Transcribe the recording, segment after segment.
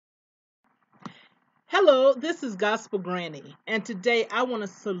Hello, this is Gospel Granny, and today I want to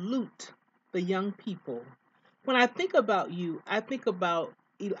salute the young people. When I think about you, I think about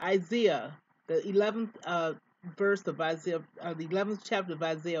Isaiah, the 11th verse of Isaiah, the 11th chapter of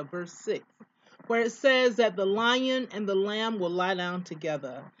Isaiah, verse 6, where it says that the lion and the lamb will lie down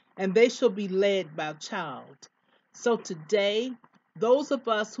together, and they shall be led by a child. So today, those of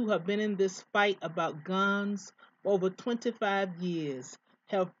us who have been in this fight about guns for over 25 years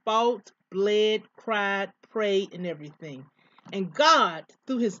have fought, bled, cried, prayed, and everything. And God,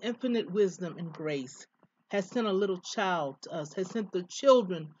 through his infinite wisdom and grace, has sent a little child to us, has sent the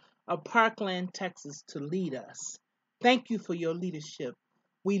children of Parkland, Texas to lead us. Thank you for your leadership.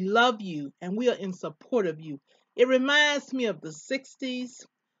 We love you and we are in support of you. It reminds me of the 60s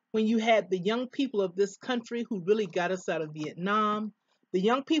when you had the young people of this country who really got us out of Vietnam, the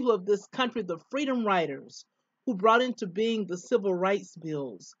young people of this country, the freedom riders who brought into being the civil rights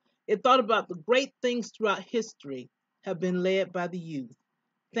bills. It thought about the great things throughout history have been led by the youth.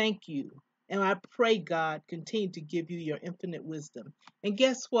 Thank you. And I pray God continue to give you your infinite wisdom. And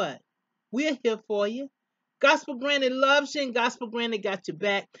guess what? We're here for you. Gospel Granny loves you and Gospel Granny got your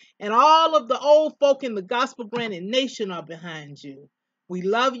back. And all of the old folk in the Gospel Granny Nation are behind you. We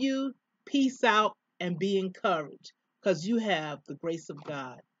love you. Peace out and be encouraged because you have the grace of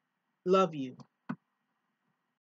God. Love you.